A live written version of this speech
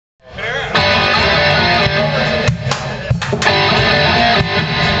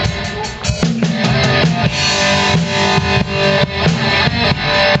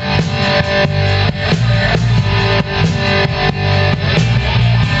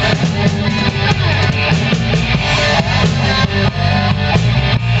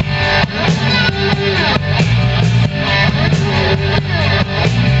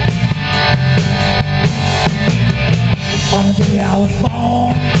On the day I was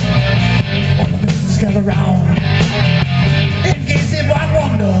born, all the missus gather round. In case if I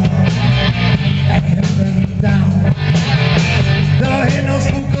wonder, I can't bring them down. Don't hear no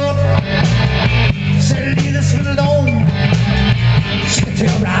spook up, say leave this one alone. She can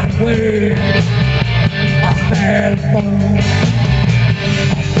tell right away, I fell the phone,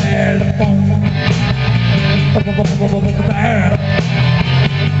 I fell the phone.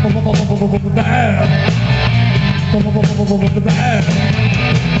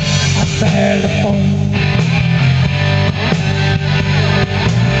 I fell the phone.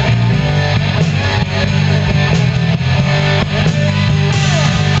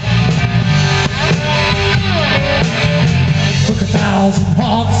 Took 1,000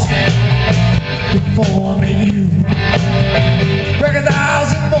 hearts before I met you. Break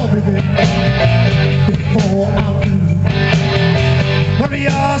 1,000 more, baby, before I'm through. One of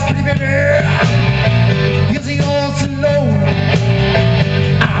yours, pretty baby, using all too low.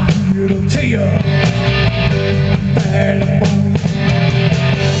 I'm here to tell you, fell the phone,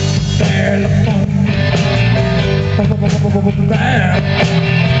 fell the phone,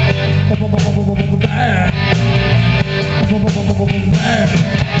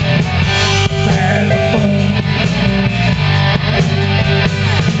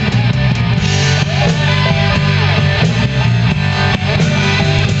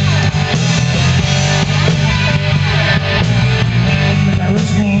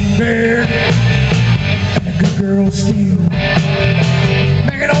 and the good girl still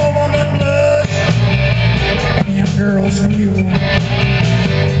making over the blood, and the young girls feel.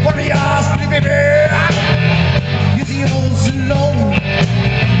 What are y'all, pretty baby? You see old alone.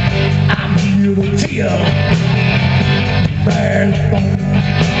 I'm here to tell you, fell the phone,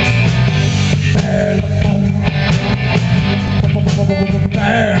 fell the phone,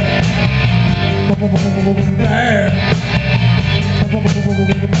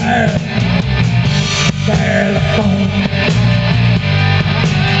 fell the phone.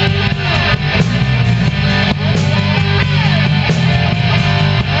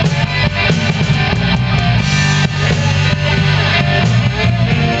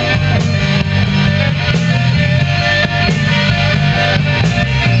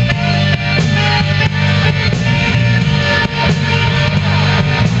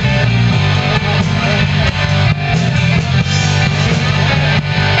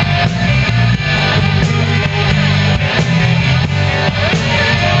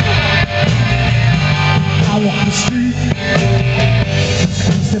 I walk the street,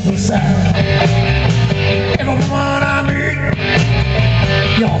 step aside. Every woman I meet,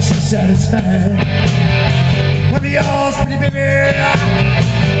 y'all so satisfied. When the y'all's pretty baby,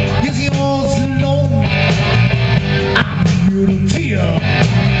 you see all alone. I'm here to tell you,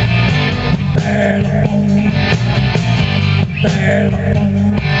 fell the phone, fell the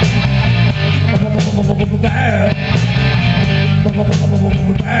phone,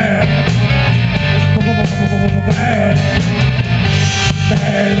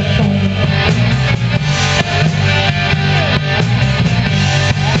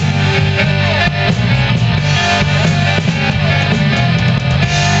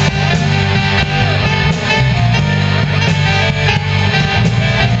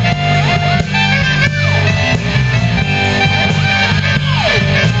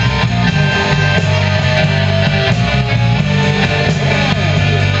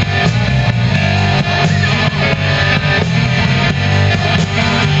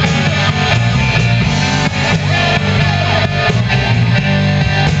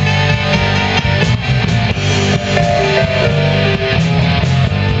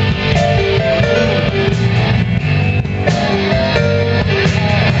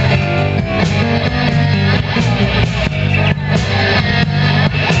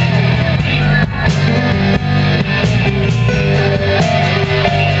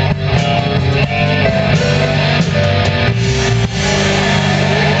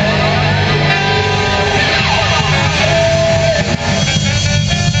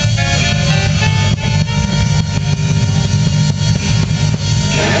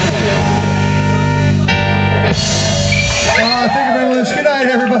 Good night,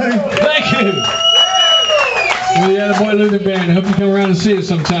 everybody. Thank you. We're the Attaboy Band. I hope you come around and see us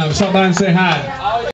sometime. Stop by and say hi.